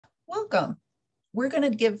Welcome. We're going to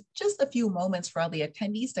give just a few moments for all the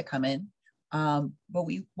attendees to come in, but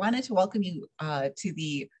we wanted to welcome you to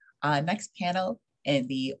the next panel in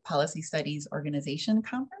the Policy Studies Organization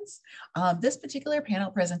Conference. This particular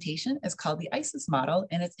panel presentation is called the ISIS Model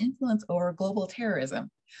and its Influence over Global Terrorism.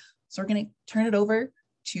 So we're going to turn it over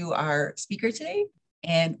to our speaker today,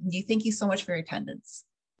 and we thank you so much for your attendance.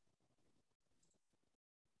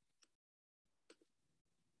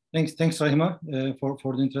 Thanks, Rahima,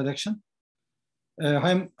 for the introduction.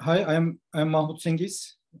 I'm Mahmut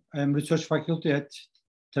Cengiz. I'm research faculty at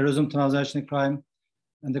Terrorism, Transnational Crime,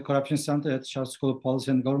 and the Corruption Center at Schar School of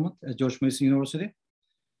Policy and Government at George Mason University.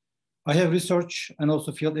 I have research and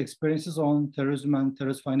also field experiences on terrorism and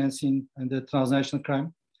terrorist financing and the transnational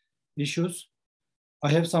crime issues. I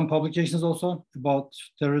have some publications also about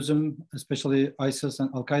terrorism, especially ISIS and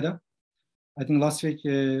Al-Qaeda. I think last week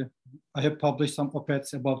I have published some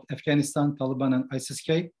op-eds about Afghanistan, Taliban, and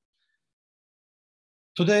ISIS-K.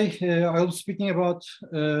 Today I will be speaking about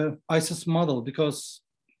ISIS model because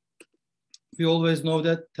we always know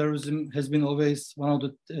that terrorism has been always one of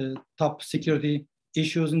the top security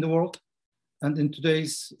issues in the world. And in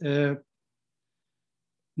today's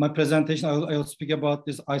my presentation, I will speak about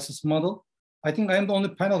this ISIS model. I think I am the only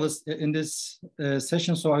panelist in this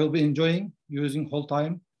session, so I will be enjoying using whole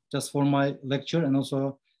time just for my lecture, and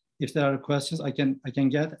also if there are questions I can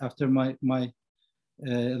get after my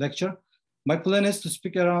lecture. My plan is to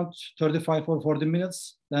speak around 35 or 40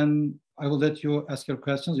 minutes. Then I will let you ask your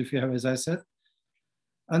questions if you have, as I said.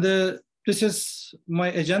 And this is my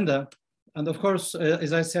agenda. And of course,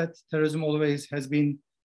 as I said, terrorism always has been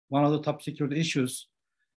one of the top security issues.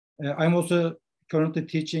 I'm also currently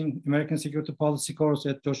teaching American security policy course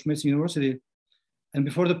at George Mason University. And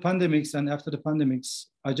before the pandemics and after the pandemics,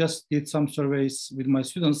 I just did some surveys with my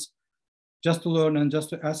students just to learn and just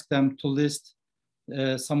to ask them to list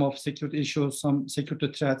some of security issues, some security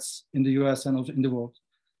threats in the US and also in the world.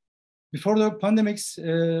 Before the pandemics,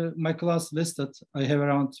 my class listed, I have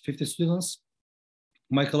around 50 students.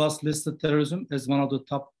 My class listed terrorism as one of the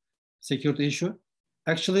top security issue.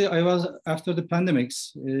 Actually, I was, after the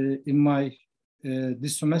pandemics, in my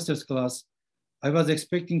this semester's class, I was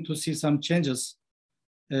expecting to see some changes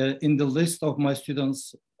in the list of my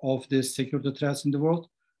students of the security threats in the world.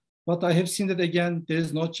 But I have seen that again, there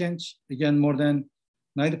is no change. Again, more than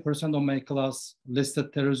 90% of my class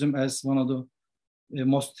listed terrorism as one of the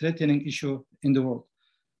most threatening issue in the world.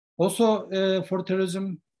 Also, for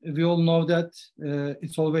terrorism, we all know that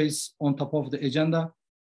it's always on top of the agenda.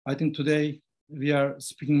 I think today we are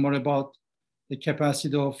speaking more about the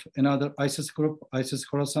capacity of another ISIS group, ISIS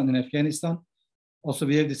Khorasan in Afghanistan. Also,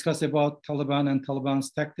 we have discussed about Taliban and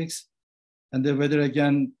Taliban's tactics, and whether,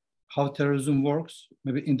 again, how terrorism works,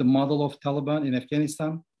 maybe in the model of Taliban in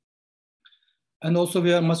Afghanistan. And also,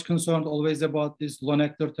 we are much concerned always about this lone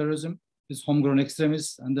actor terrorism, this homegrown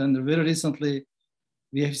extremists. And then very recently,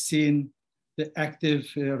 we have seen the active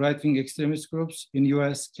right-wing extremist groups in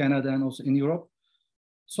US, Canada, and also in Europe.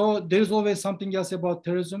 So there's always something else about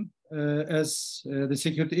terrorism as the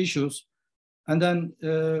security issues. And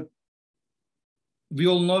then we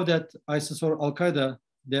all know that ISIS or Al-Qaeda,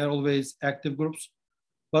 they are always active groups.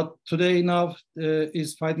 But today now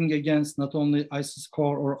is fighting against not only ISIS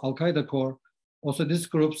core or Al-Qaeda core, also these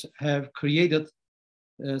groups have created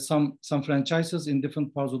some franchises in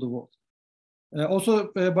different parts of the world. Also,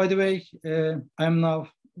 by the way, I'm now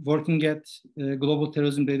working at Global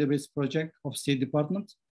Terrorism Database Project of State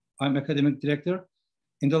Department. I'm academic director.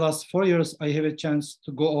 In the last 4 years, I have a chance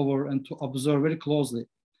to go over and to observe very closely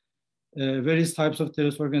various types of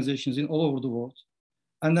terrorist organizations in all over the world.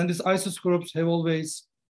 And then these ISIS groups have always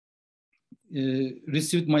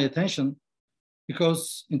received my attention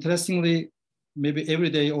because, interestingly, maybe every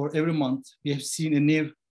day or every month, we have seen a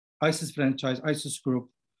new ISIS franchise, ISIS group,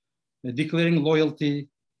 declaring loyalty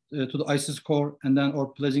to the ISIS core and then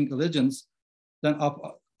or pledging allegiance, then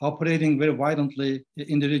operating very violently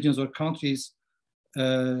in the regions or countries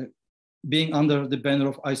being under the banner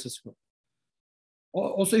of ISIS group.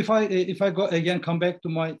 Also, if I go again, come back to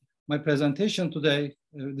my presentation today,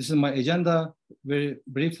 this is my agenda. Very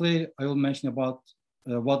briefly, I will mention about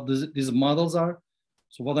what these models are.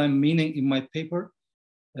 So what I'm meaning in my paper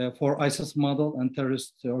for ISIS model and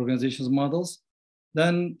terrorist organizations models.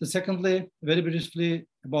 Then secondly, very briefly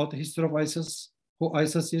about the history of ISIS, who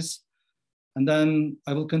ISIS is. And then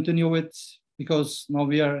I will continue with, because now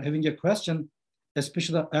we are having a question,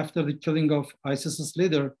 especially after the killing of ISIS's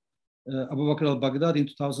leader, Abu Bakr al-Baghdadi in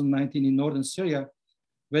 2019 in northern Syria,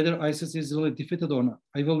 whether ISIS is really defeated or not.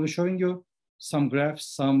 I will be showing you some graphs,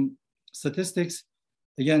 some statistics,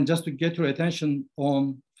 again, just to get your attention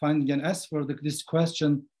on finding an answer for this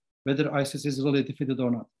question, whether ISIS is really defeated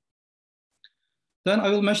or not. Then I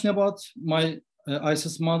will mention about my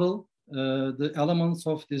ISIS model, the elements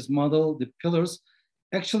of this model, the pillars.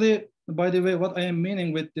 Actually, by the way, what I am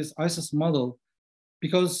meaning with this ISIS model,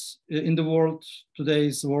 because in the world,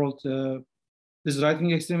 today's world, these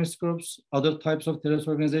right-wing extremist groups, other types of terrorist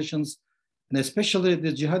organizations, and especially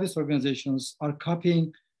the jihadist organizations are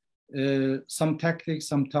copying some tactics,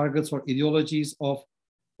 some targets or ideologies of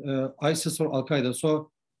ISIS or Al-Qaeda.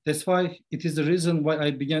 So that's why it is the reason why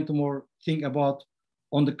I began to more think about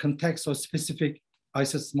on the context of specific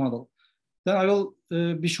ISIS model. Then I will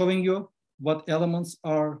be showing you what elements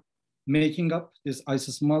are making up this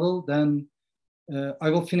ISIS model. Then I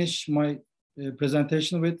will finish my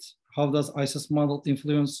presentation with how does ISIS model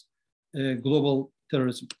influence global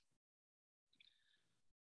terrorism.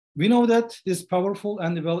 We know that these powerful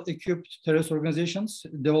and well-equipped terrorist organizations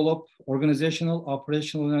develop organizational,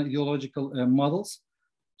 operational, and ideological models.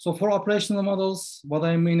 So for operational models, what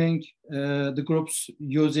I'm meaning, the groups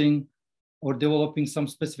using or developing some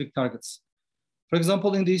specific targets. For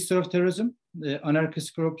example, in the history of terrorism, the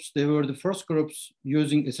anarchist groups, they were the first groups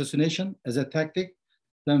using assassination as a tactic,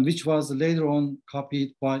 then which was later on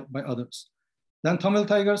copied by others. Then Tamil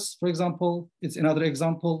Tigers, for example, it's another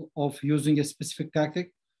example of using a specific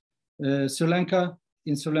tactic. In Sri Lanka,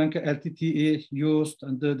 LTTE used,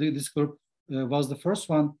 and this group was the first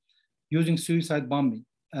one using suicide bombing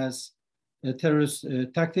as a terrorist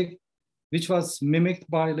tactic, which was mimicked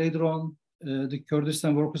by later on the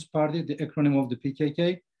Kurdistan Workers' Party, the acronym of the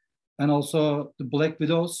PKK, and also the Black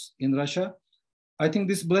Widows in Russia. I think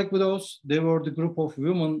these Black Widows, they were the group of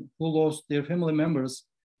women who lost their family members,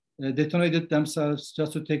 detonated themselves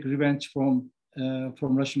just to take revenge from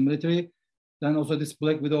Russian military. Then also these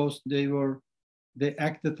Black Widows, they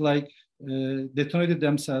acted like, detonated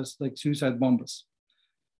themselves like suicide bombers.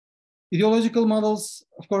 Ideological models,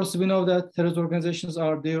 of course, we know that terrorist organizations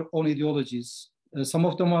are their own ideologies. Some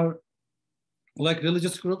of them are like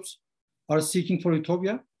religious groups, are seeking for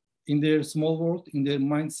utopia in their small world, in their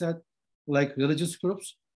mindset, like religious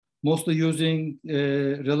groups, mostly using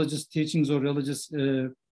religious teachings or religious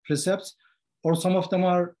precepts, or some of them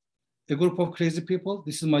are a group of crazy people.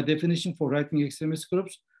 This is my definition for right-wing extremist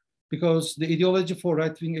groups, because the ideology for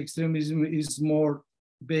right-wing extremism is more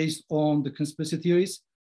based on the conspiracy theories.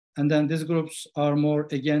 And then these groups are more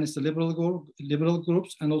against the liberal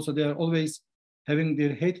groups, and also they are always having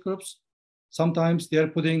their hate groups. Sometimes they are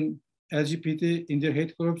putting LGBT in their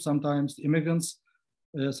hate groups, sometimes immigrants,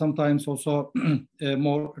 sometimes also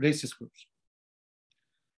more racist groups.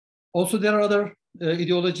 Also, there are other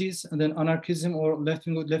ideologies, and then anarchism or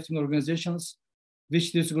left-wing organizations,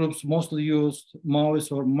 which these groups mostly used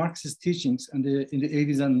Maoist or Marxist teachings in the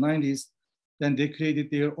 80s and 90s. Then they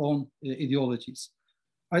created their own ideologies.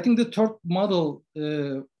 I think the third model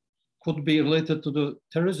could be related to the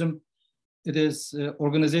terrorism. It is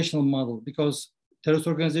organizational model, because terrorist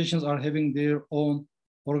organizations are having their own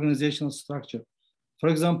organizational structure. For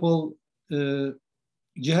example,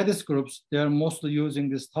 jihadist groups, they are mostly using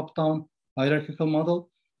this top-down hierarchical model,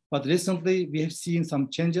 but recently we have seen some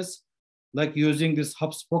changes, like using this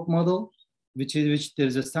hub-spoke model, which there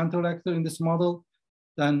is a central actor in this model.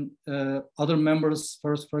 Then other members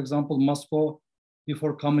first, for example, must go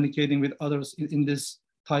before communicating with others in this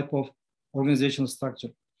type of organizational structure.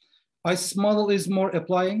 ISIS model is more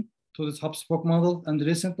applying to this hub-spoke model, and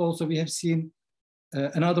recently also we have seen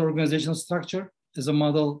another organizational structure as a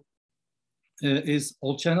model is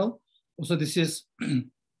all-channel. Also, this is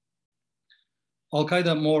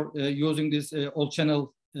Al-Qaeda more using this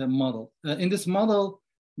all-channel model. In this model,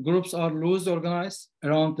 groups are loosely organized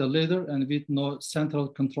around the leader and with no central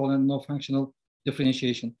control and no functional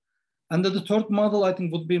differentiation. And the third model, I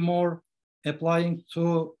think, would be more applying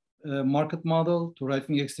to market model, to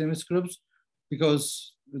right-wing extremist groups,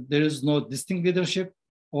 because there is no distinct leadership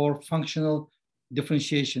or functional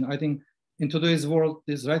differentiation. I think in today's world,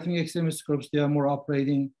 these right-wing extremist groups, they are more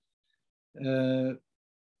operating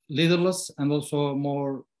leaderless and also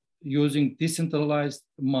more using decentralized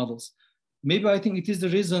models. Maybe I think it is the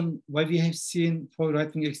reason why we have seen for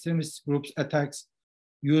right-wing extremist groups attacks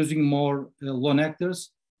using more lone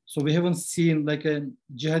actors. So we haven't seen like a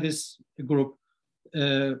jihadist group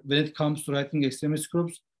when it comes to right-wing extremist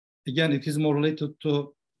groups. Again, it is more related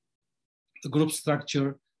to the group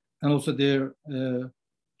structure and also their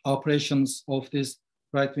operations of these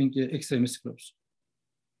right-wing extremist groups.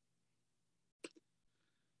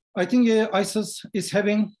 I think ISIS is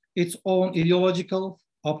having its own ideological,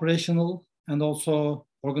 operational, and also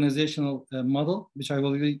organizational model, which I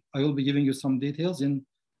will be giving you some details in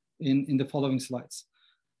the following slides.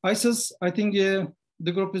 ISIS, I think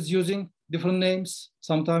the group is using different names.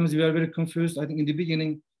 Sometimes we are very confused. I think in the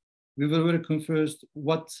beginning, we were very confused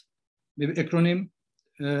what maybe acronym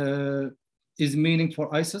is meaning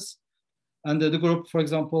for ISIS. And the group, for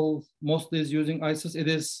example, mostly is using ISIS. It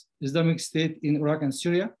is Islamic State in Iraq and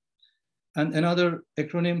Syria. And another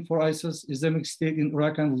acronym for ISIS, Islamic State in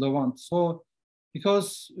Iraq and Levant. So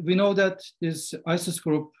because we know that this ISIS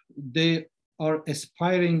group, they are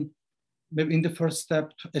aspiring maybe in the first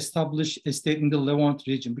step to establish a state in the Levant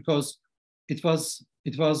region, because it was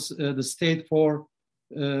the state for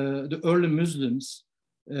the early Muslims.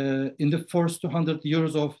 In the first 200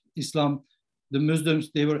 years of Islam, the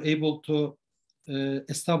Muslims, they were able to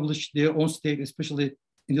establish their own state, especially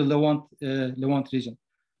in the Levant region.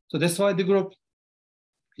 So that's why the group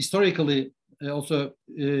historically also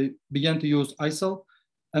began to use ISIL.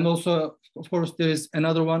 And also, of course, there is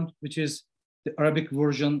another one, which is the Arabic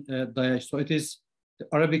version, Daesh. So it is the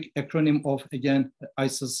Arabic acronym of, again,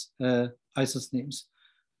 ISIS names.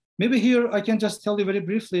 Maybe here I can just tell you very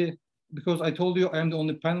briefly, because I told you I am the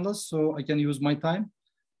only panelist, so I can use my time.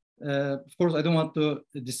 Of course, I don't want to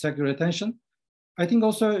distract your attention. I think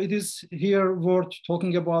also it is here worth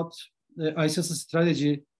talking about the ISIS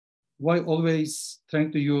strategy. Why always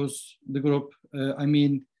trying to use the group, I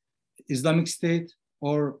mean, Islamic State,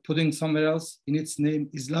 or putting somewhere else in its name,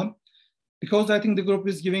 Islam? Because I think the group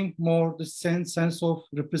is giving more the sense of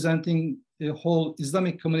representing the whole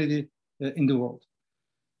Islamic community in the world.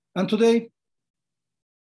 And today,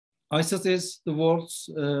 ISIS is the world's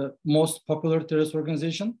most popular terrorist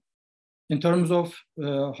organization in terms of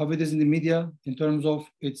how it is in the media, in terms of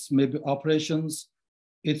its maybe operations,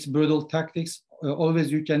 its brutal tactics.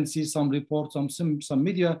 Always you can see some reports, some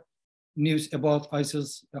media news about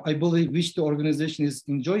ISIS. I believe which the organization is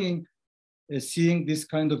enjoying seeing this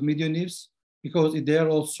kind of media news, because they are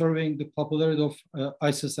all serving the popularity of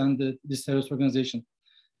ISIS and this terrorist organization.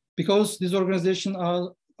 Because this organization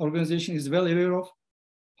is well aware of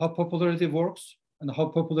how popularity works and how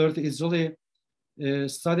popularity is really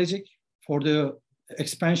strategic for the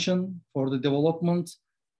expansion, for the development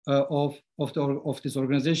of this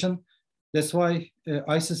organization. That's why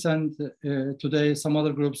ISIS and today some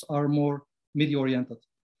other groups are more media-oriented.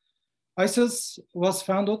 ISIS was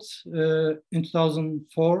founded in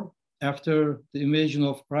 2004 after the invasion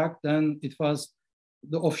of Iraq. Then it was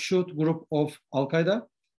the offshoot group of Al-Qaeda.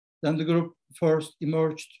 Then the group first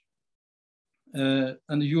emerged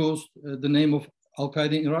and used the name of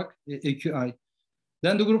Al-Qaeda in Iraq, AQI.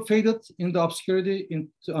 Then the group faded in the obscurity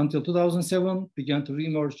until 2007, began to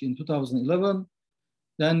reemerge in 2011.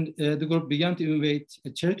 Then the group began to invade a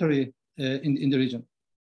territory in the region.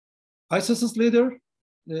 ISIS's leader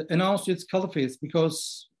announced its caliphate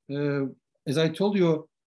because, as I told you,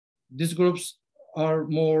 these groups are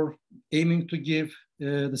more aiming to give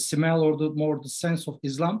the smell or the sense of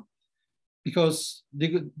Islam, because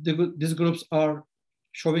these groups are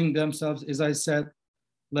showing themselves, as I said,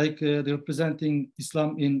 like they're representing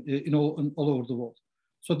Islam in all over the world.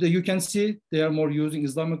 So you can see they are more using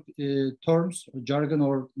Islamic terms, or jargon,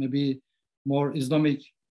 or maybe more Islamic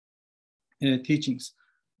teachings.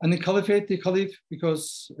 And the caliph,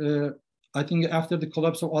 because I think after the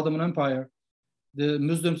collapse of Ottoman Empire, the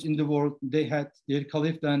Muslims in the world, they had their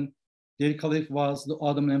caliph, then their caliph was the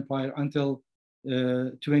Ottoman Empire until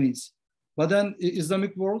 20s. But then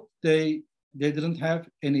Islamic world, they didn't have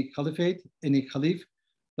any caliphate, any caliph,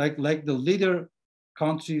 like the leader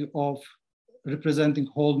country of representing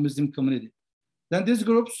whole Muslim community. Then these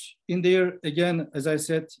groups in their, again, as I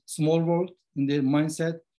said, small world, in their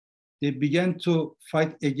mindset, they began to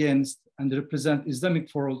fight against and represent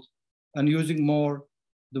Islamic world and using more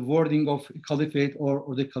the wording of caliphate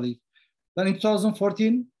or the caliph. Then in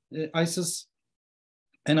 2014, ISIS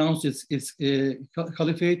announced its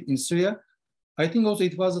caliphate in Syria. I think also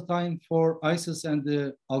it was a time for ISIS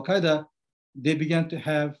and Al-Qaeda. They began to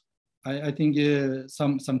have, I think,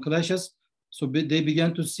 some clashes. So they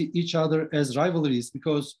began to see each other as rivalries,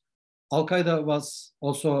 because Al-Qaeda was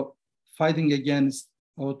also fighting against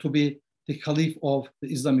or to be the caliph of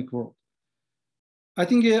the Islamic world. I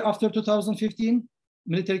think after 2015,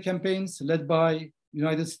 military campaigns led by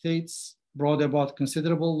United States brought about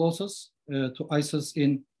considerable losses to ISIS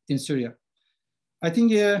in Syria. I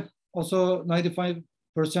think also 95%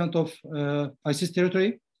 of ISIS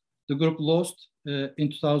territory, the group lost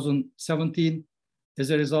in 2017 as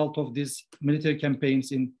a result of these military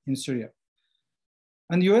campaigns in Syria.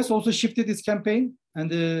 And the US also shifted its campaign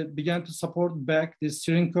and began to support back the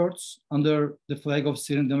Syrian Kurds under the flag of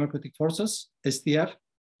Syrian Democratic Forces, SDF.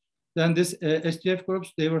 Then these SDF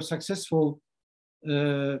groups, they were successful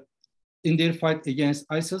in their fight against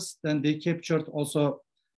ISIS. Then they captured also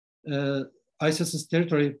ISIS's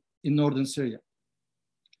territory in northern Syria.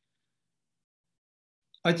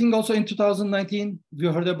 I think also in 2019, we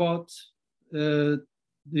heard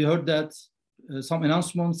that some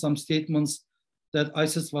announcements, some statements that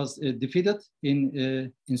ISIS was defeated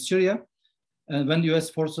in Syria, and when US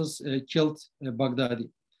forces killed Baghdadi.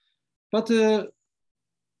 But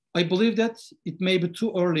I believe that it may be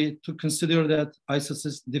too early to consider that ISIS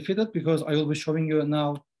is defeated, because I will be showing you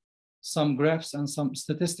now some graphs and some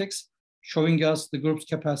statistics showing us the group's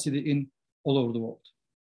capacity in all over the world.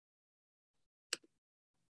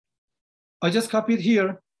 I just copied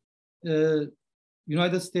here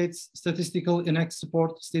United States Statistical Index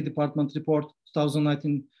Report, State Department report,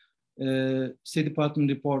 2019 State Department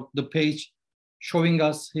report, the page showing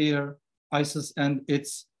us here ISIS and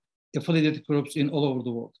its affiliated groups in all over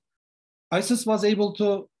the world. ISIS was able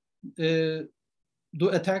to do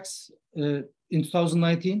attacks in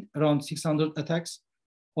 2019, around 600 attacks.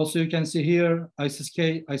 Also, you can see here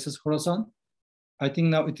ISIS-K, ISIS Khorasan. I think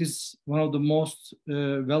now it is one of the most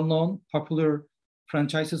well-known, popular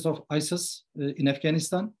franchises of ISIS in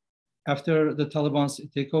Afghanistan. After the Taliban's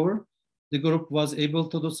takeover, the group was able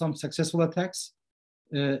to do some successful attacks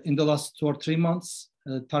in the last 2 or 3 months,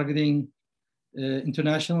 targeting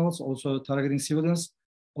internationals, also targeting civilians.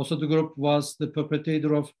 Also, the group was the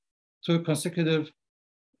perpetrator of 2 consecutive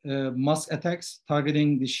mass attacks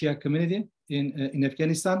targeting the Shia community in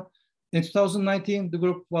Afghanistan. In 2019, the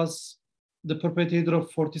group was the perpetrator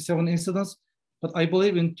of 47 incidents, but I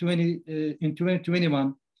believe in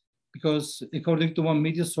 2021, because according to one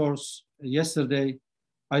media source yesterday,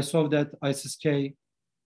 I saw that ISIS-K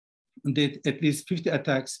did at least 50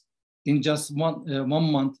 attacks in just one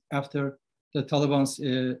month after the Taliban's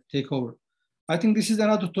takeover. I think this is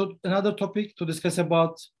another topic to discuss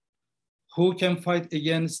about who can fight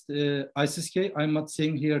against ISIS-K. I'm not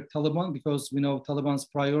saying here Taliban, because we know Taliban's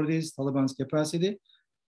priorities, Taliban's capacity,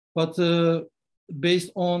 but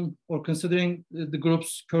based on or considering the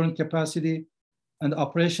group's current capacity and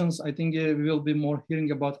operations, I think we will be more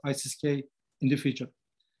hearing about ISIS-K in the future.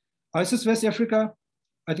 ISIS West Africa,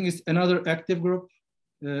 I think it's another active group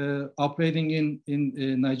operating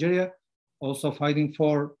in Nigeria, also fighting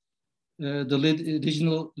for the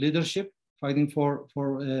regional leadership, fighting for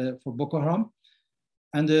Boko Haram.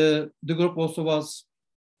 And the group also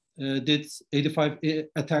did 85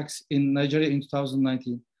 attacks in Nigeria in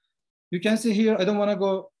 2019. You can see here, I don't want to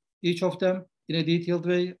go each of them in a detailed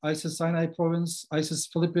way, ISIS Sinai Province, ISIS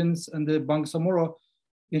Philippines, and the Bangsamoro.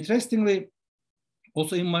 Interestingly,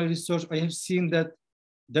 also in my research, I have seen that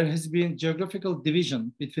there has been geographical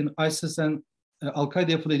division between ISIS and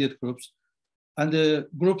Al-Qaeda affiliated groups. And the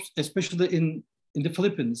groups, especially in the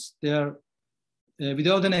Philippines, they are,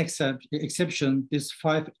 without an exception, these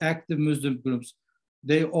 5 active Muslim groups,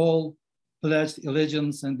 they all pledged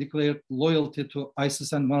allegiance and declared loyalty to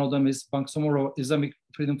ISIS, and one of them is Bangsamoro Islamic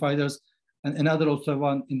Freedom Fighters, and another also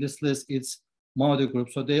one in this list is Mahmut group.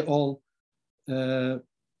 So they all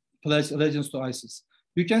pledged allegiance to ISIS.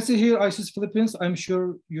 You can see here ISIS Philippines. I'm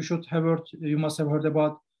sure you must have heard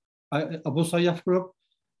about Abu Sayyaf group,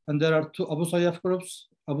 and there are 2 Abu Sayyaf groups,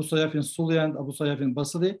 Abu Sayyaf in Sulia and Abu Sayyaf in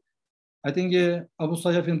Basili. I think Abu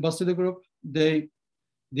Sayyaf in Basili group, they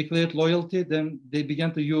declared loyalty, then they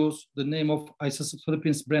began to use the name of ISIS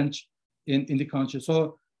Philippines branch in the country.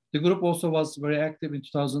 So the group also was very active in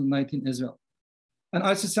 2019 as well. And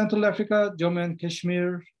ISIS Central Africa, Jammu and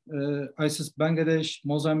Kashmir, ISIS Bangladesh,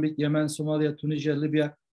 Mozambique, Yemen, Somalia, Tunisia,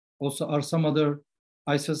 Libya, also are some other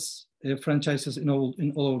ISIS franchises in all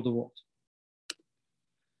over the world.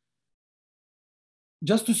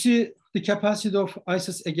 Just to see the capacity of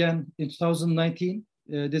ISIS again in 2019,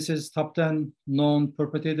 this is top 10 known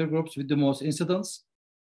perpetrator groups with the most incidents.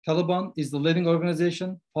 Taliban is the leading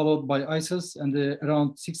organization, followed by ISIS, and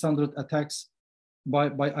around 600 attacks by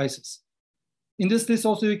ISIS. In this list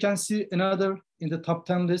also, you can see another, in the top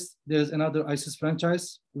 10 list, there's another ISIS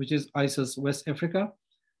franchise, which is ISIS West Africa.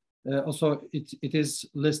 Also, it is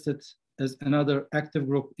listed as another active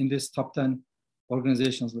group in this top 10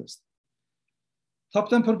 organizations list. Top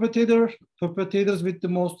 10 perpetrators with the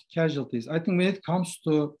most casualties. I think when it comes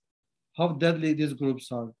to how deadly these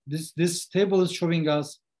groups are, this table is showing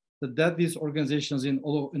us the deadliest organizations in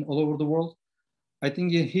all over the world. I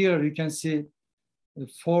think here you can see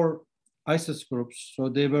 4 ISIS groups. So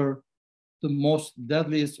they were the most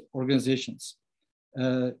deadliest organizations.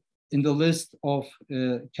 In the list of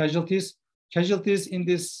casualties in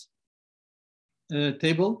this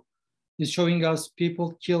table is showing us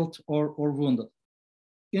people killed or wounded.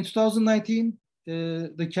 In 2019,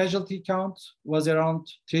 the casualty count was around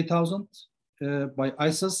 3,000 by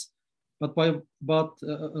ISIS, but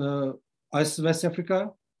ISIS West Africa,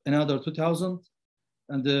 another 2,000.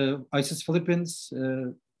 and the ISIS Philippines,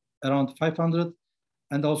 around 500.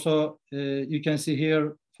 And also you can see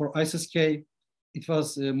here for ISIS-K, it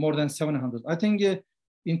was more than 700. I think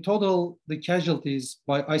in total, the casualties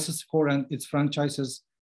by ISIS-Core and its franchises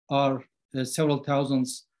are several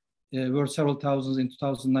thousands, were several thousands in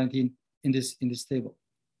 2019 in this table.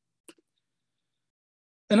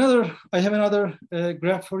 I have another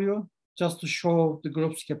graph for you just to show the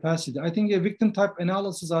group's capacity. I think a victim type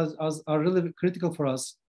analysis are really critical for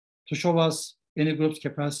us to show us any group's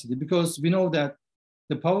capacity, because we know that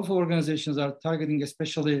the powerful organizations are targeting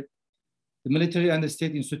especially the military and the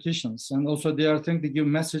state institutions. And also they are trying to give a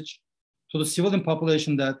message to the civilian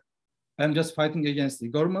population that I'm just fighting against the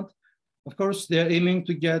government. Of course, they are aiming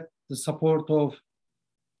to get the support of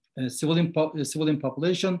civilian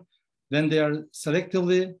population when they are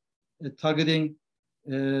selectively targeting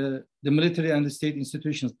the military and the state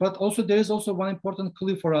institutions. But also there is also one important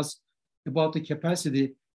clue for us about the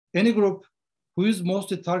capacity. Any group who is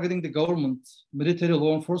mostly targeting the government, military,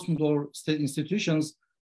 law enforcement, or state institutions,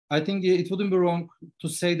 I think it wouldn't be wrong to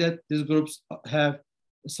say that these groups have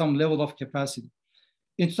some level of capacity.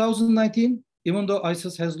 In 2019, even though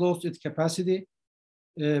ISIS has lost its capacity,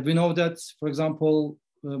 we know that, for example,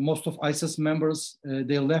 most of ISIS members,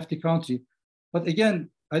 they left the country. But again,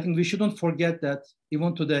 I think we shouldn't forget that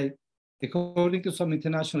even today, according to some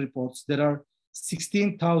international reports, there are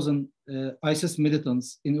 16,000 ISIS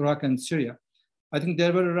militants in Iraq and Syria. I think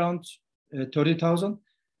there were around 30,000.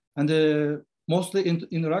 And mostly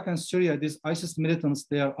in Iraq and Syria, these ISIS militants,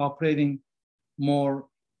 they are operating more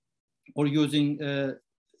or using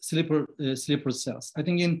sleeper cells. I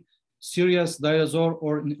think in Syria's Deir ez-Zor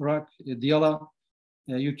or in Iraq, Diyala,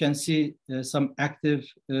 you can see some active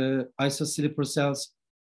ISIS sleeper cells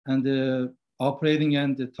and operating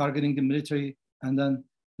and targeting the military and then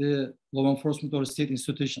the law enforcement or state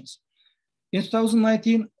institutions. In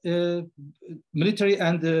 2019, military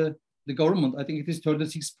and the government, I think it is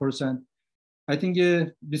 36%. I think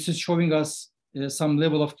this is showing us some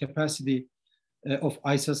level of capacity of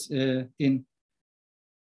ISIS in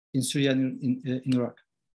Syria and in Iraq.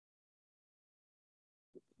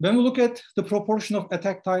 When we look at the proportion of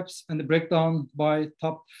attack types and the breakdown by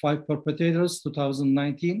top 5 perpetrators,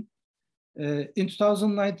 2019, in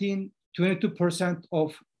 2019, 22%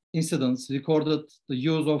 of incidents recorded the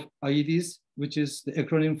use of IEDs, which is the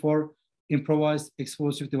acronym for improvised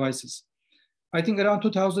explosive devices. I think around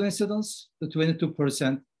 2,000 incidents, the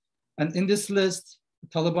 22%. And in this list,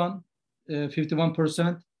 Taliban,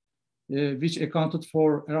 51%, which accounted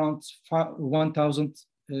for around 1,000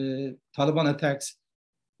 Taliban attacks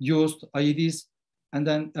used IEDs, and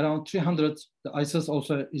then around 300, the ISIS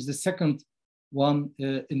also is the second one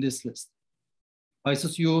in this list.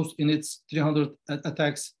 ISIS used in its 300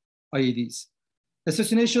 attacks IEDs.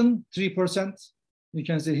 Assassination, 3%. You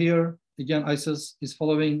can see here, again, ISIS is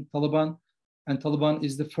following Taliban, and Taliban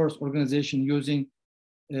is the first organization using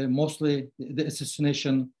mostly the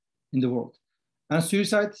assassination in the world. And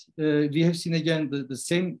suicide, we have seen again the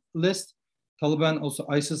same list. Taliban, also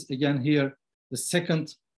ISIS, again here, the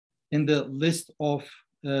second in the list of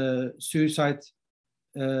suicide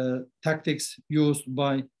tactics used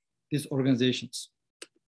by these organizations.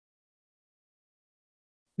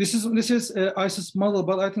 This is ISIS model,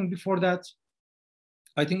 but I think before that,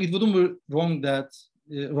 I think it wouldn't be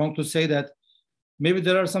wrong to say that maybe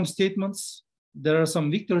there are some statements, there are some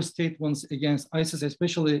victory statements against ISIS,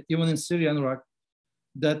 especially even in Syria and Iraq,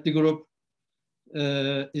 that the group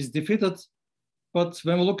is defeated. But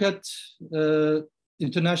when we look at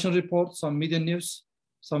international reports, some media news,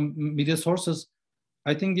 some media sources,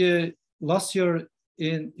 I think last year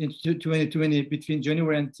in 2020, between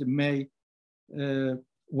January and May,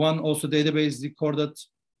 one also database recorded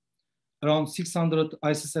around 600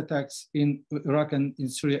 ISIS attacks in Iraq and in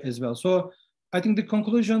Syria as well. So I think the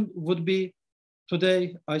conclusion would be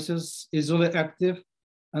today ISIS is really active,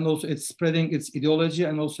 and also it's spreading its ideology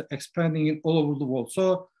and also expanding it all over the world.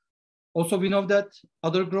 So also we know that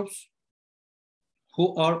other groups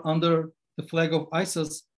who are under the flag of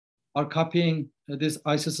ISIS are copying these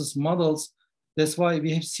ISIS's models. That's why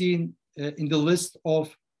we have seen in the list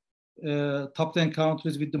of top 10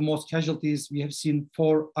 countries with the most casualties, we have seen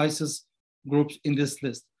 4 ISIS groups in this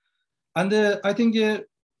list. And I think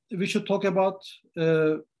we should talk about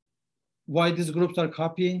why these groups are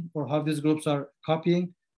copying or how these groups are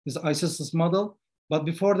copying this ISIS's model. But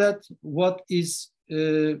before that, what is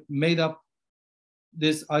made up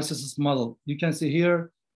this ISIS's model? You can see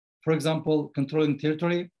here, for example, controlling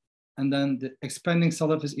territory, and then the expanding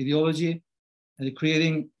Salafist ideology, and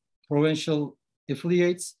creating provincial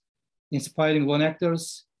affiliates, inspiring lone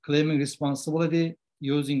actors, claiming responsibility,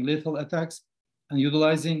 using lethal attacks, and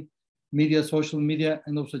utilizing media, social media,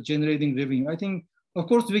 and also generating revenue. I think, of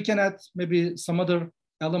course, we can add maybe some other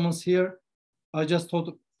elements here. I just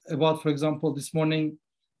thought about, for example, this morning,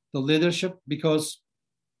 the leadership, because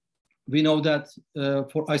we know that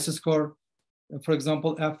for ISIS core, for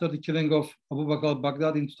example, after the killing of Abu Bakr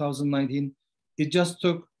al-Baghdadi in 2019, it just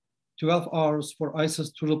took 12 hours for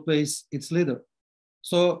ISIS to replace its leader.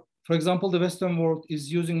 So, for example, the Western world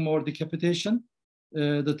is using more decapitation,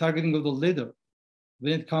 the targeting of the leader,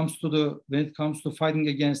 when it comes to fighting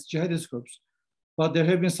against jihadist groups. But there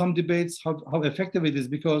have been some debates how effective it is,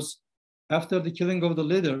 because after the killing of the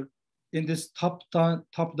leader in this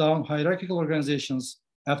top-down hierarchical organizations,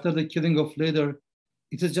 after the killing of leader,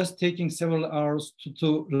 it is just taking several hours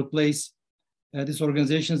to replace these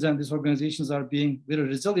organizations, and these organizations are being very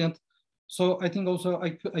resilient. So I think also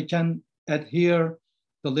I can add here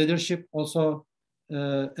the leadership also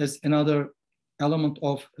as another element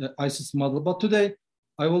of ISIS model. But today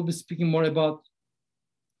I will be speaking more about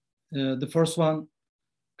the first one,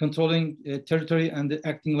 controlling territory and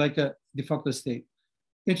acting like a de facto state.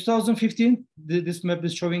 In 2015, this map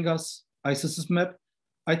is showing us ISIS's map.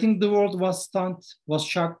 I think the world was stunned, was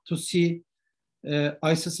shocked to see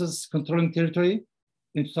ISIS's controlling territory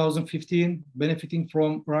in 2015, benefiting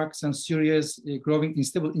from Iraq's and Syria's growing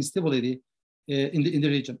instability in the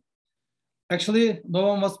region. Actually, no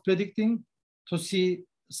one was predicting to see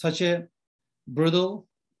such a brutal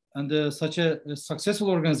and such a successful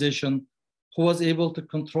organization who was able to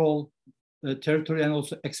control territory and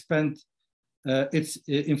also expand its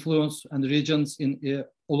influence and regions in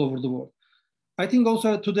all over the world. I think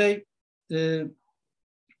also today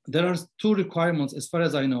there are two requirements, as far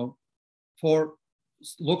as I know, for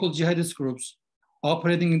local jihadist groups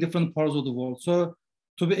operating in different parts of the world. So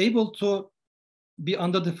to be able to be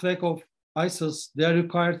under the flag of ISIS, they are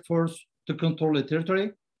required first to control the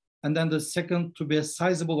territory, and then the second to be a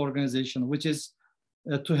sizable organization, which is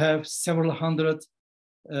to have several hundred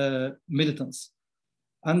militants.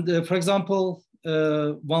 And for example,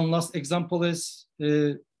 one last example is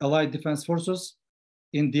Allied Defense Forces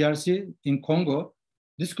in DRC, in Congo.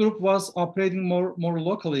 This group was operating more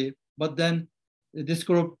locally, but then this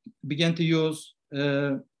group began to use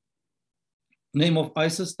name of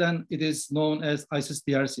ISIS, then it is known as ISIS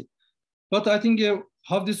DRC. But I think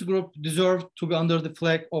how this group deserved to be under the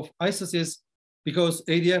flag of ISIS is because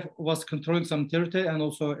ADF was controlling some territory, and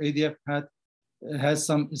also ADF has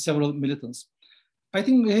several militants. I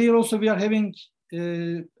think here also we are having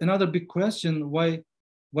another big question, why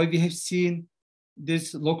we have seen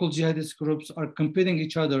these local jihadist groups are competing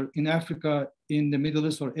each other in Africa, in the Middle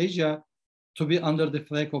East or Asia to be under the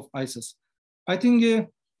flag of ISIS. I think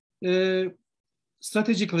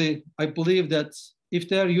strategically, I believe that if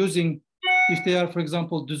they are, for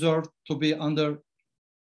example, deserved to be under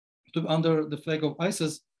the flag of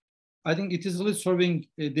ISIS, I think it is really serving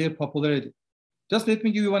their popularity. Just let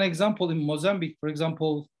me give you one example. In Mozambique, for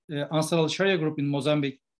example, Ansar al-Sharia group in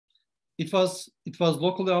Mozambique, it was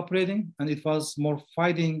locally operating, and it was more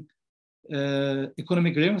fighting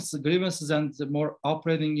economic grievances and more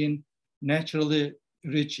operating in naturally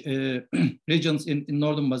rich regions in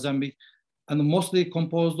northern Mozambique, and mostly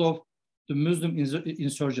composed of the Muslim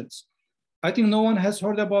insurgents. I think no one has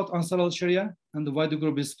heard about Ansar al-Sharia and why the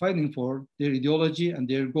group is fighting for their ideology and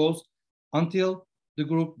their goals until the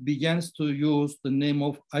group begins to use the name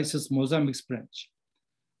of ISIS Mozambique's branch.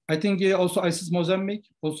 I think also ISIS Mozambique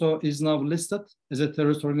also is now listed as a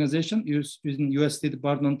terrorist organization using US State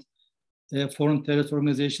Department foreign terrorist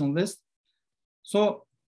organization list. So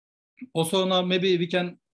also now maybe we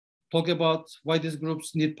can talk about why these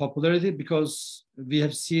groups need popularity, because we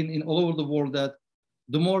have seen in all over the world that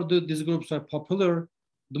the more these groups are popular,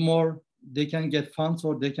 the more they can get funds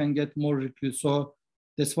or they can get more recruits. So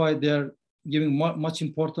that's why they're giving much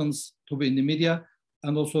importance to be in the media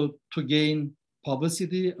and also to gain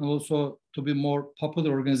publicity and also to be more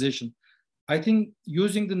popular organization. I think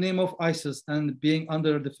using the name of ISIS and being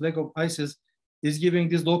under the flag of ISIS is giving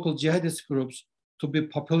these local jihadist groups to be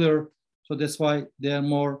popular. So that's why they are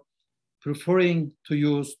more preferring to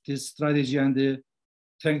use this strategy and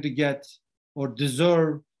trying to get or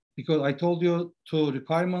deserve, because I told you two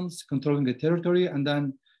requirements: controlling the territory and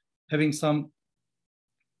then having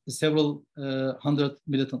several hundred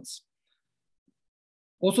militants.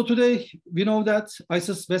 Also today, we know that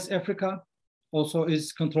ISIS West Africa also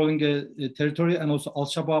is controlling a territory, and also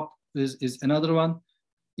Al-Shabaab is another one.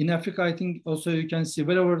 In Africa, I think also you can see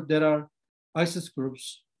wherever there are ISIS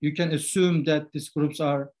groups, you can assume that these groups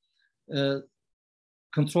are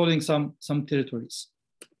controlling some territories.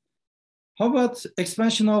 How about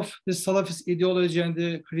expansion of the Salafist ideology and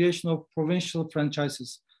the creation of provincial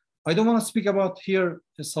franchises? I don't want to speak about here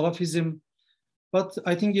Salafism, but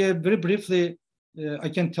I think very briefly, I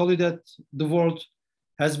can tell you that the world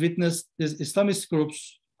has witnessed these Islamist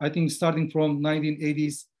groups, I think starting from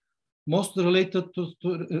 1980s, mostly related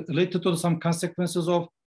to some consequences of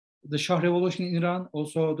the Schar revolution in Iran,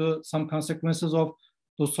 also some consequences of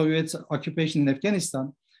the Soviet occupation in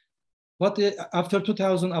Afghanistan. But after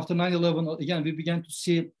 2000, after 9/11, again, we began to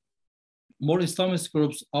see more Islamist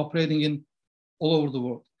groups operating in all over the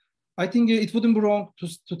world. I think it wouldn't be wrong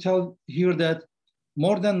to tell here that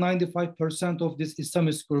more than 95% of these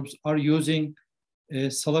Islamist groups are using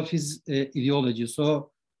Salafist ideology.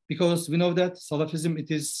 So, because we know that Salafism, it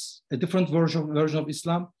is a different version of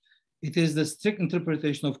Islam. It is the strict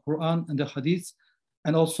interpretation of Quran and the Hadith,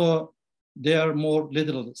 and also they are more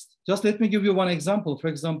literalist. Just let me give you one example. For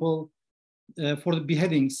example, for the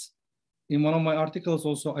beheadings, in one of my articles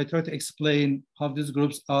also, I try to explain how these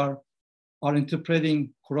groups are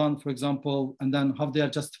interpreting Quran, for example, and then how they are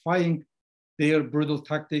justifying their brutal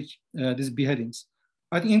tactic, these beheadings.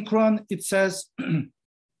 I think in Quran it says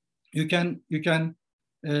you can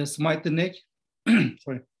smite the neck.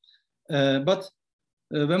 Sorry, but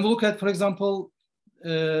when we look at, for example,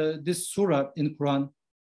 this surah in Quran,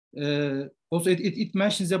 also it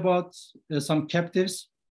mentions about some captives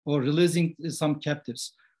or releasing some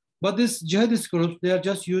captives. But this jihadist group, they are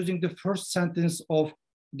just using the first sentence of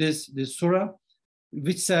this surah,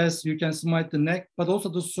 which says you can smite the neck, but also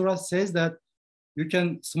the surah says that you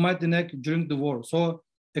can smite the neck during the war. So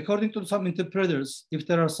according to some interpreters, if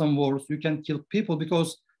there are some wars, you can kill people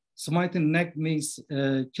because smiting the neck means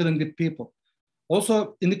killing the people.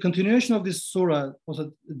 Also, in the continuation of this surah,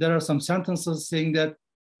 also there are some sentences saying that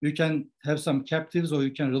you can have some captives or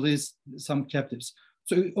you can release some captives.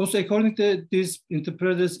 So also according to these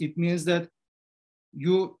interpreters, it means that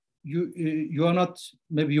you are not,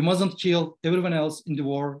 maybe you mustn't kill everyone else in the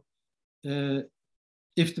war.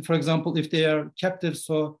 If, for example, if they are captives,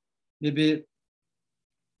 so maybe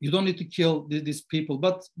you don't need to kill these people.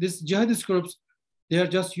 But these jihadist groups, they are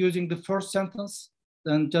just using the first sentence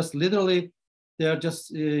and just literally, they are just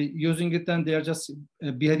using it and they are just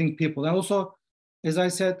beheading people. And also, as I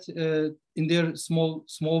said, in their small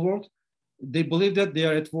world, they believe that they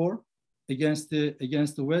are at war against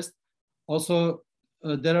the West. Also,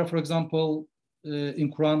 there are, for example,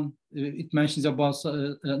 in Quran, it mentions about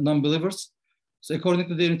non-believers. So according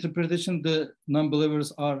to their interpretation, the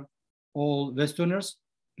non-believers are all Westerners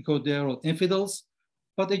because they are all infidels.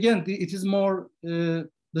 But again, it is more the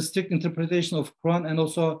strict interpretation of Quran, and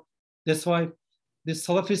also that's why this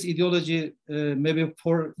Salafist ideology, maybe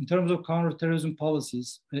in terms of counterterrorism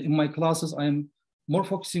policies, in my classes, I am more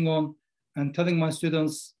focusing on and telling my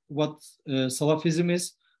students what Salafism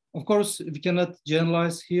is. Of course, we cannot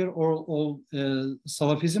generalize here all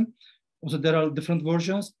Salafism. Also, there are different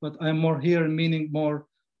versions, but I'm more here meaning more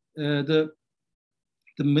the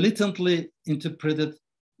militantly interpreted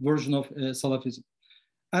version of Salafism.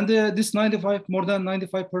 And more than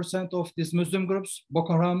 95% of these Muslim groups,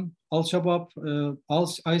 Boko Haram, Al-Shabaab,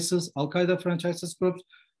 ISIS, Al-Qaeda franchises groups,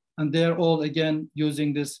 and they're all again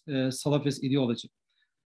using this Salafist ideology.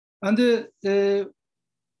 And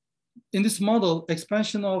in this model,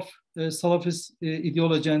 expansion of Salafist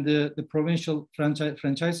ideology and the provincial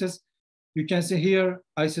franchises, you can see here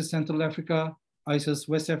ISIS Central Africa, ISIS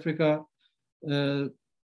West Africa.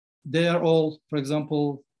 They are all, for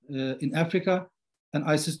example, in Africa, and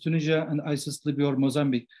ISIS Tunisia and ISIS Libya or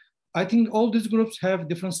Mozambique. I think all these groups have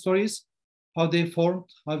different stories, how they formed,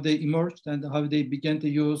 how they emerged, and how they began to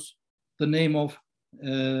use the name of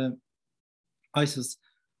ISIS.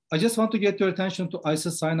 I just want to get your attention to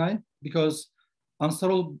ISIS Sinai, because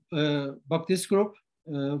Ansarul Baptist group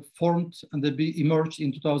formed and they emerged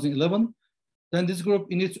in 2011. Then this group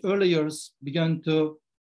in its early years began to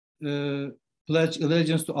pledge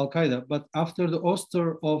allegiance to Al-Qaeda. But after the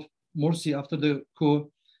ouster of Morsi, after the coup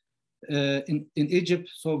in Egypt,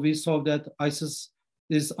 so we saw that ISIS,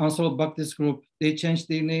 this Ansarul Baptist group, they changed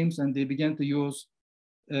their names and they began to use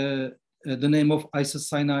the name of ISIS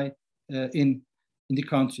Sinai in the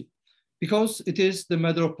country. Because it is the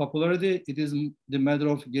matter of popularity, it is the matter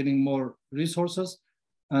of getting more resources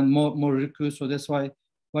and more recruits. So that's why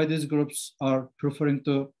these groups are preferring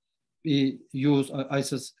to use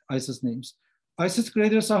ISIS names. ISIS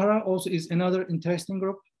Greater Sahara also is another interesting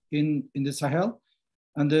group in the Sahel,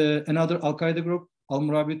 and another Al-Qaeda group,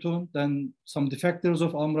 Al-Murabitun. Then some defectors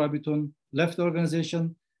of Al-Murabitun left the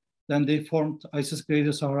organization. Then they formed ISIS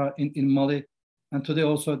Greater Sahara in Mali. And today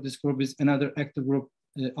also this group is another active group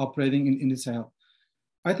operating in the Sahel.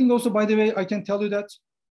 I think also, by the way, I can tell you that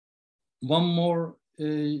one more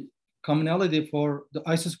commonality for the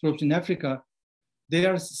ISIS groups in Africa, they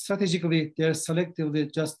are strategically, they are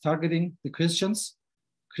selectively just targeting the Christians,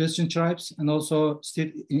 Christian tribes, and also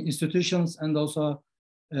state institutions, and also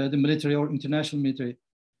the military or international military.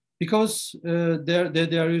 Because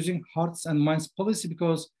they are using hearts and minds policy,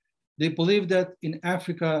 because they believe that in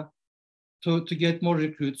Africa, to get more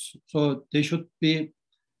recruits, so they should be,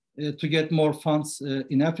 to get more funds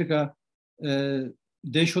in Africa,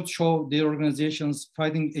 they should show their organizations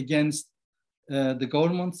fighting against the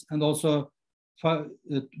governments, and also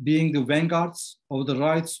being the vanguards of the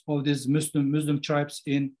rights of these Muslim tribes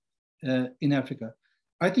in Africa.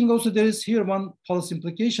 I think also there is here one policy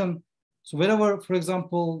implication. So wherever, for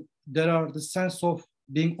example, there are the sense of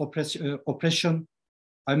being oppression,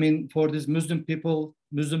 I mean, for these Muslim people,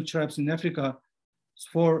 Muslim tribes in Africa,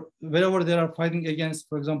 for wherever they are fighting against,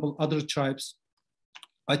 for example, other tribes,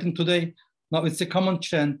 I think today, now it's a common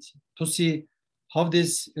trend to see how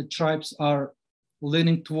these tribes are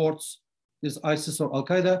leaning towards this ISIS or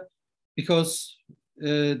Al-Qaeda, because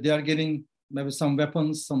they are getting maybe some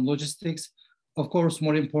weapons, some logistics. Of course,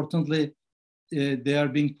 more importantly, they are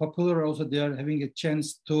being popular. Also, they are having a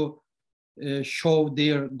chance to show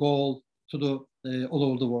their goal to the all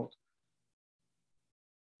over the world.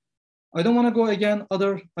 I don't want to go again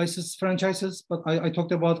other ISIS franchises, but I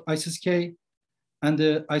talked about ISIS-K and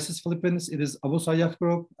the ISIS Philippines. It is Abu Sayyaf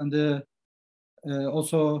group, and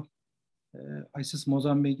also ISIS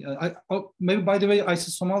Mozambique. Maybe, by the way,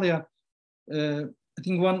 ISIS Somalia. I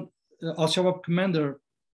think one Al-Shabaab commander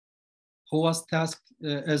who was tasked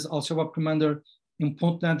as Al-Shabaab commander in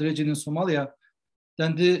Puntland region in Somalia.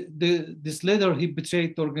 Then this leader, he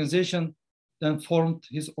betrayed the organization, then formed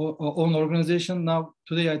his own organization. Now,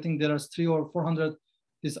 today, I think there are 300 or 400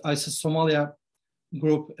 this ISIS Somalia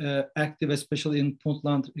group active, especially in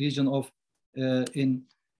Puntland region of in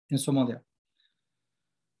Somalia.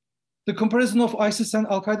 The comparison of ISIS and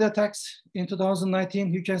Al-Qaeda attacks in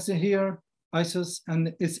 2019, you can see here, ISIS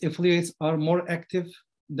and its affiliates are more active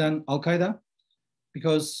than Al-Qaeda,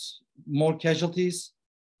 because more casualties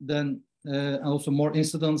than, and also more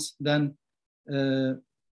incidents than Al-Qaeda.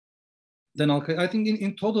 I think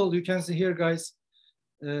in total, you can see here, guys,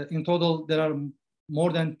 in total, there are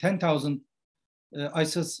more than 10,000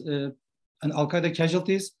 ISIS and Al-Qaeda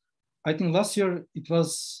casualties. I think last year it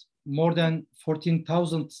was more than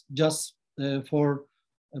 14,000 just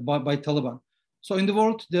by Taliban. So in the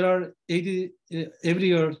world, there are 80, every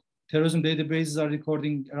year, terrorism databases are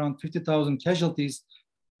recording around 50,000 casualties.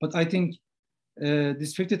 But I think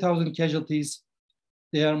these 50,000 casualties,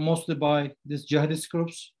 they are mostly by these jihadist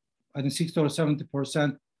groups. I think 60 or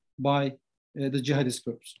 70% by the jihadist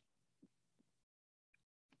groups.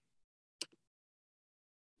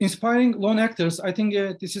 Inspiring lone actors, I think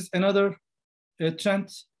this is another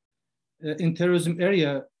trend in terrorism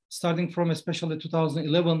area, starting from especially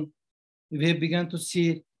 2011, we have begun to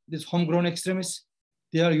see these homegrown extremists.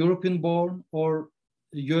 They are European-born or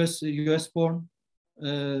US-born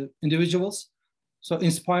individuals. So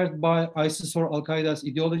inspired by ISIS or Al-Qaeda's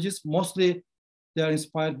ideologies, mostly they are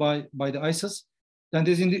inspired by the ISIS. Then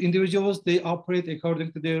these individuals, they operate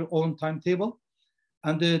according to their own timetable,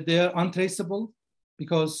 and they are untraceable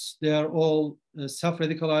because they are all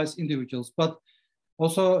self-radicalized individuals. But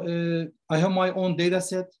also, I have my own data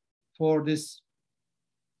set for this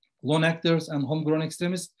lone actors and homegrown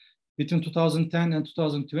extremists between 2010 and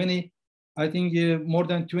 2020. I think more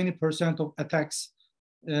than 20% of attacks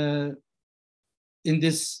in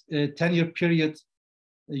this 10-year period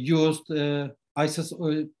used ISIS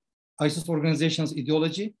organization's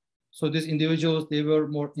ideology. So these individuals, they were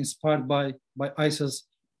more inspired by ISIS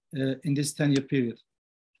in this 10-year period.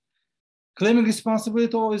 Claiming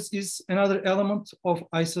responsibility is another element of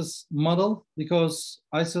ISIS model, because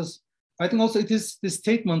ISIS, I think also it is the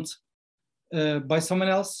statement by someone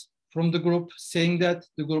else from the group saying that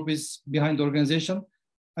the group is behind the organization.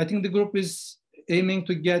 I think the group is aiming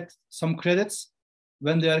to get some credits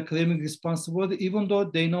when they are claiming responsibility, even though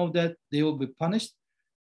they know that they will be punished.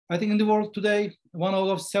 I think in the world today, 1 out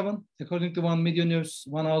of 7, according to one media news,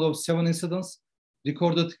 1 out of 7 incidents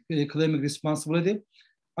recorded claiming responsibility.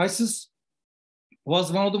 ISIS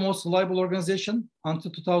was one of the most reliable organizations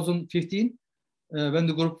until 2015, when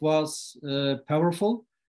the group was powerful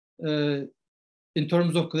in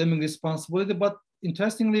terms of claiming responsibility. But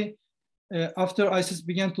interestingly, after ISIS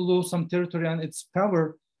began to lose some territory and its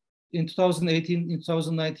power in 2018, in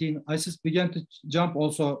 2019, ISIS began to jump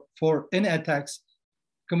also for any attacks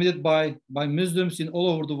committed by Muslims in all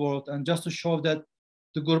over the world, and just to show that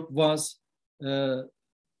the group was the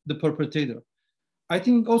perpetrator. I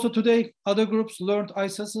think also today, other groups learned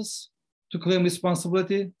ISIS to claim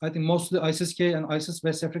responsibility. I think mostly ISIS-K and ISIS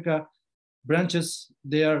West Africa, branches,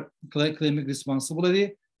 they are claiming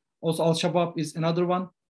responsibility. Also, Al-Shabaab is another one.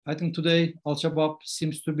 I think today Al-Shabaab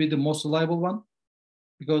seems to be the most reliable one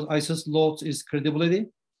because ISIS lost its credibility.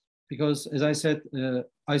 Because as I said,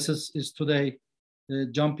 ISIS is today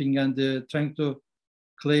jumping and trying to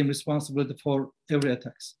claim responsibility for every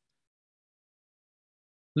attacks.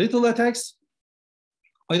 Little attacks.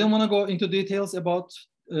 I don't want to go into details about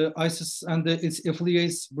ISIS and its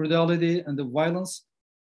affiliates, brutality and the violence.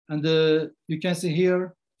 And you can see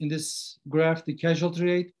here in this graph, the casualty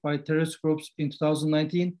rate by terrorist groups in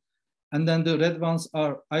 2019. And then the red ones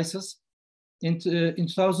are ISIS. In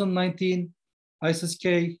 2019,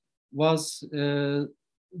 ISIS-K was the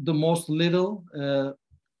most little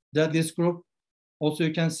deadliest group. Also,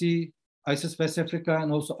 you can see ISIS West Africa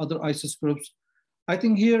and also other ISIS groups. I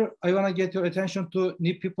think here I want to get your attention to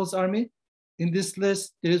New People's Army. In this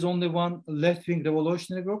list, there is only one left-wing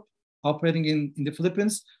revolutionary group operating in the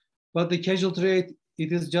Philippines, but the casualty rate,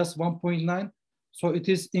 it is just 1.9. So it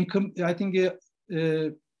is, I think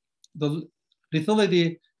the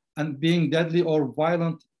lethality and being deadly or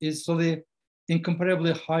violent is really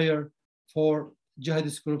incomparably higher for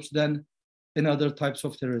jihadist groups than in other types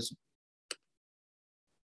of terrorism.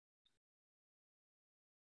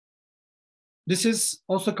 This is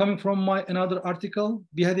also coming from my another article,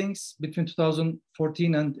 Beheadings between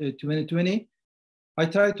 2014 and 2020. I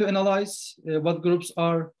try to analyze what groups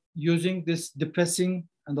are using this depressing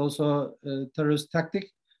and also terrorist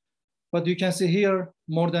tactic. But you can see here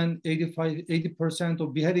more than 80%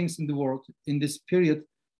 of beheadings in the world in this period,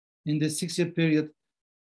 in the 6-year period,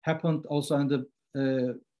 happened also in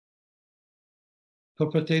the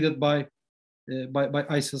perpetrated by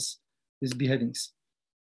ISIS, these beheadings.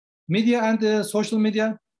 Media and social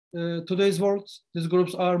media, today's world, these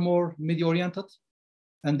groups are more media-oriented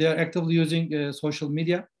and they are actively using social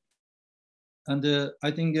media. And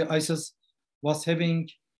I think ISIS was having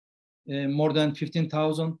more than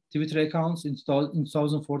 15,000 Twitter accounts in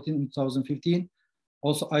 2014 and 2015.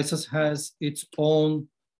 Also, ISIS has its own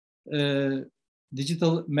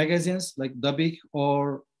digital magazines like Dabik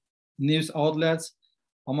or news outlets,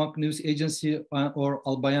 Amak News Agency or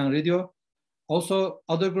Al Bayan Radio. Also,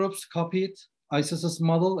 other groups copied ISIS's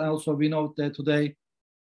model. And also, we know that today,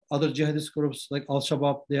 other jihadist groups like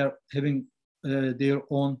Al-Shabaab, they are having their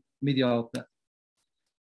own media outlet.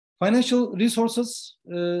 Financial resources.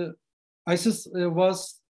 ISIS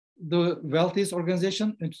was the wealthiest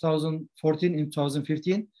organization in 2014, in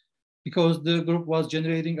 2015, because the group was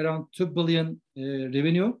generating around $2 billion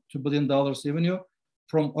revenue, $2 billion revenue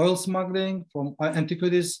from oil smuggling, from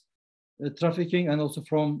antiquities trafficking, and also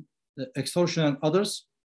from extortion and others.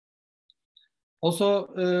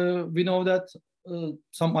 Also, we know that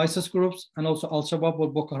some ISIS groups and also Al-Shabaab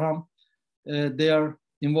or Boko Haram, they are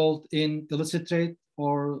involved in illicit trade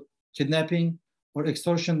or kidnapping or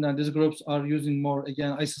extortion, and these groups are using more,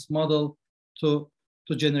 again, ISIS model to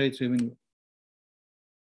generate revenue.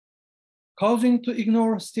 Causing to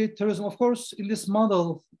ignore state terrorism. Of course, in this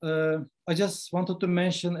model, I just wanted to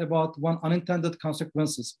mention about one unintended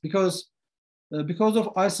consequences, because of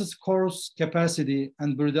ISIS core's capacity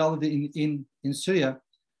and brutality in Syria,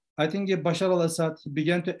 I think Bashar al-Assad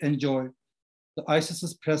began to enjoy the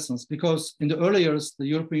ISIS's presence, because in the early years, the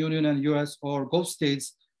European Union and US or Gulf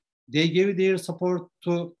states, they gave their support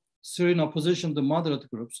to Syrian opposition, the moderate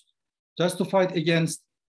groups, just to fight against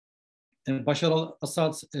Bashar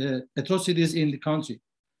al-Assad's atrocities in the country.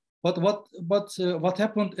 But what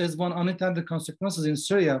happened is one unintended consequences in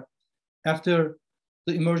Syria after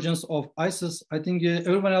the emergence of ISIS. I think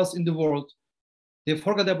everyone else in the world, they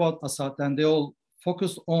forgot about Assad and they all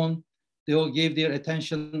focused on, they all gave their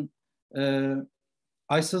attention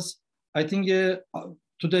ISIS. I think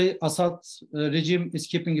today Assad's regime is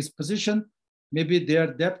keeping its position. Maybe they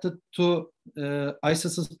are adapted to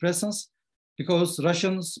ISIS's presence, because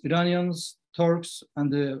Russians, Iranians, Turks,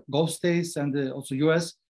 and the Gulf states and also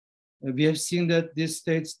US, we have seen that these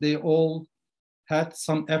states, they all had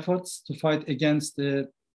some efforts to fight against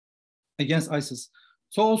ISIS.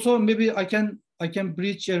 So also maybe I can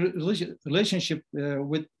breach a relationship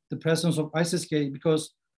with the presence of ISIS-K,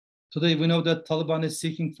 because today we know that Taliban is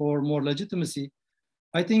seeking for more legitimacy.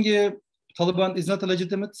 I think Taliban is not a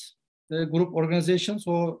legitimate group organization,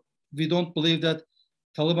 so we don't believe that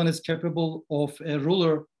Taliban is capable of a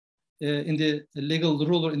ruler a legal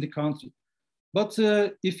ruler in the country. But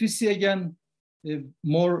if we see again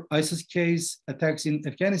more ISIS-K's attacks in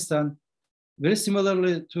Afghanistan, very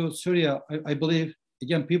similarly to Syria, I believe,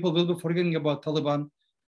 again, people will be forgetting about Taliban,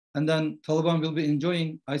 and then Taliban will be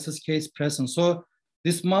enjoying ISIS-K's presence. So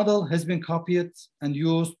this model has been copied and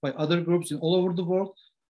used by other groups in all over the world.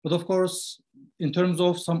 But of course, in terms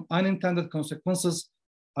of some unintended consequences,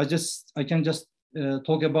 I can just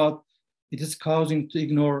talk about it is causing to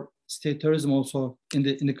ignore state terrorism also in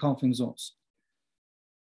the conflict zones.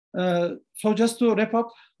 So just to wrap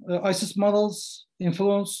up, ISIS models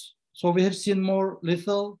influence. So we have seen more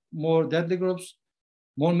lethal, more deadly groups,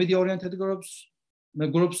 more media-oriented groups, the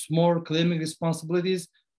groups more claiming responsibilities,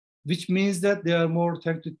 which means that they are more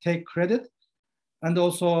trying to take credit, and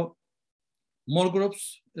also more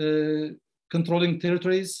groups controlling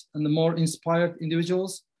territories and the more inspired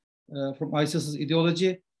individuals from ISIS's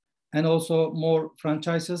ideology, and also more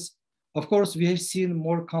franchises. Of course, we have seen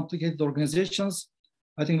more complicated organizations,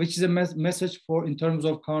 I think, which is a message for in terms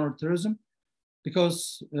of counterterrorism,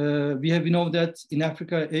 because we know that in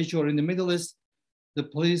Africa, Asia, or in the Middle East, the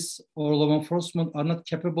police or law enforcement are not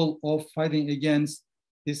capable of fighting against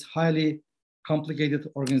these highly complicated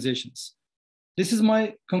organizations. This is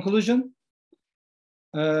my conclusion.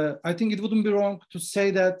 I think it wouldn't be wrong to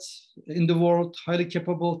say that in the world, highly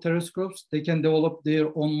capable terrorist groups, they can develop their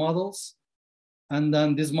own models, and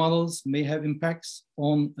then these models may have impacts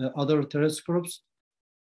on other terrorist groups.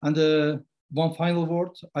 And one final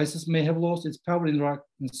word, ISIS may have lost its power in Iraq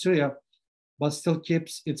and Syria, but still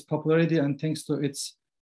keeps its popularity and thanks to its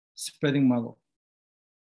spreading model.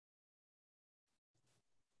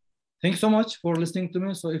 Thanks so much for listening to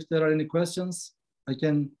me. So if there are any questions,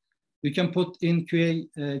 you can put in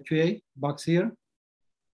QA box here.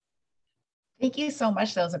 Thank you so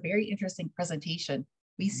much. That was a very interesting presentation.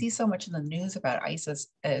 We see so much in the news about ISIS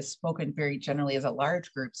as spoken very generally as a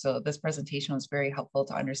large group. So this presentation was very helpful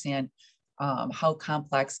to understand how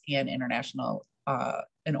complex and international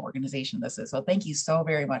an organization this is. So thank you so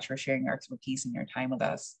very much for sharing your expertise and your time with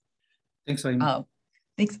us. Thanks, Amy.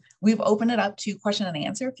 Thanks. We've opened it up to question and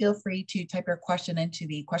answer. Feel free to type your question into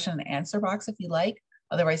the question and answer box if you like.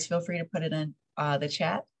 Otherwise, feel free to put it in the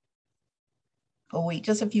chat. We'll wait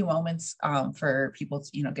just a few moments for people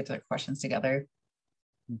to get their questions together.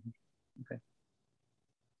 Mm-hmm. Okay.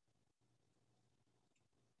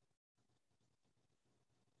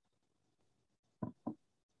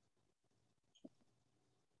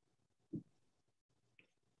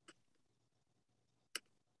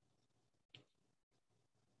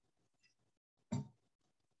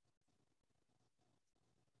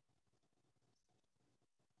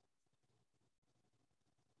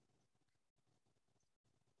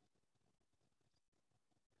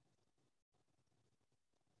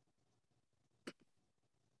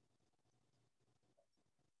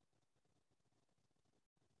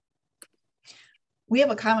 We have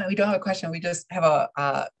a comment. We don't have a question. We just have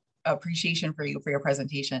a appreciation for you for your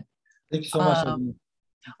presentation. Thank you so much.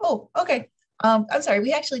 Oh, okay. I'm sorry.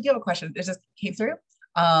 We actually do have a question. It just came through.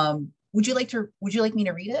 Would you like me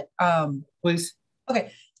to read it? Please.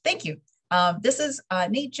 Okay. Thank you. This is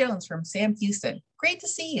Nate Jones from Sam Houston. Great to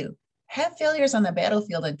see you. Have failures on the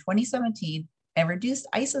battlefield in 2017 and reduced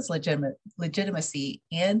ISIS legitimacy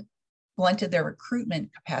and blunted their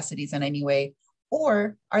recruitment capacities in any way?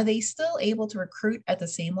 Or are they still able to recruit at the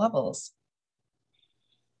same levels?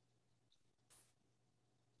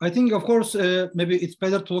 I think, of course, maybe it's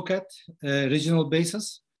better to look at regional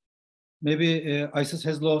basis. Maybe ISIS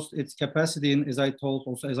has lost its capacity, as I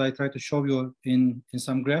tried to show you in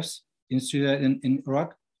some graphs in Syria and in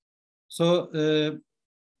Iraq. So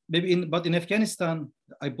but in Afghanistan,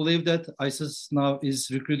 I believe that ISIS now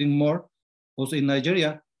is recruiting more, also in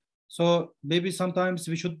Nigeria. So maybe sometimes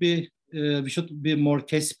we should be more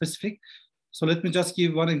case specific. So let me just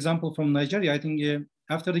give one example from Nigeria. I think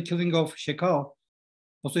after the killing of Schar,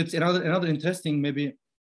 also it's another interesting maybe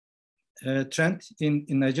trend in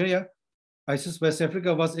Nigeria. ISIS West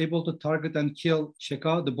Africa was able to target and kill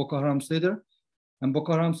Schar, the Boko Haram's leader, and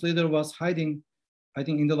Boko Haram's leader was hiding, I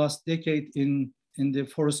think, in the last decade in the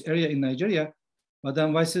forest area in Nigeria. But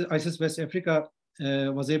then ISIS West Africa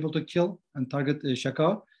was able to kill and target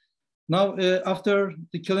Schar. Now, after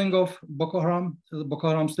the killing of Boko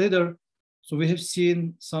Haram's leader, so we have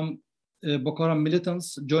seen some Boko Haram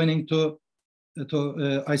militants joining to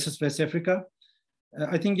ISIS West Africa.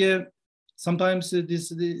 I think sometimes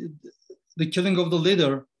the killing of the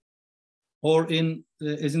leader, or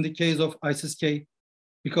as in the case of ISIS-K,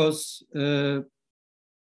 because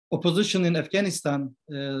opposition in Afghanistan,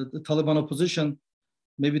 the Taliban opposition,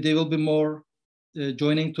 maybe they will be more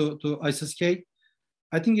joining to ISIS-K.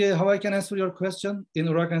 I think how I can answer your question, in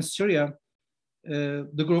Iraq and Syria,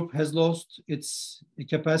 the group has lost its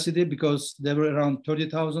capacity because there were around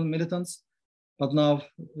 30,000 militants, but now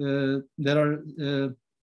there are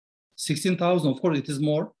 16,000. Of course, it is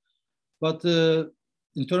more, but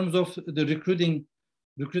in terms of the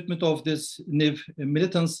recruitment of this new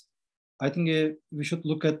militants, I think we should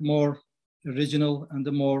look at more regional and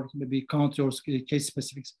the more maybe country or case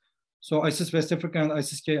specifics. So ISIS West Africa and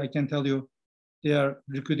ISIS-K, I can tell you, they are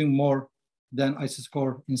recruiting more than ISIS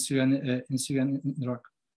core in Syria and in Iraq.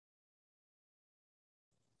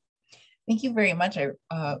 Thank you very much.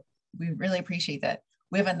 We really appreciate that.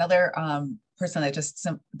 We have another person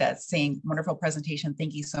that's saying, wonderful presentation.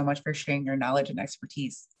 Thank you so much for sharing your knowledge and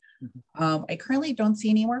expertise. Mm-hmm. I currently don't see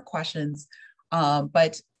any more questions,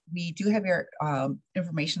 but we do have your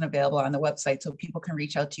information available on the website, so people can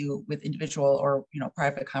reach out to you with individual or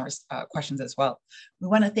private questions as well. We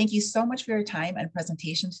want to thank you so much for your time and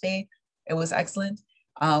presentation today. It was excellent.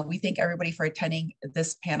 We thank everybody for attending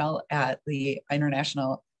this panel at the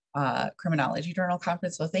International Criminology Journal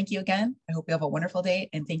Conference. So thank you again. I hope you have a wonderful day,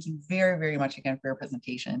 and thank you very, very much again for your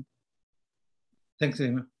presentation. Thanks,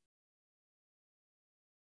 Emma.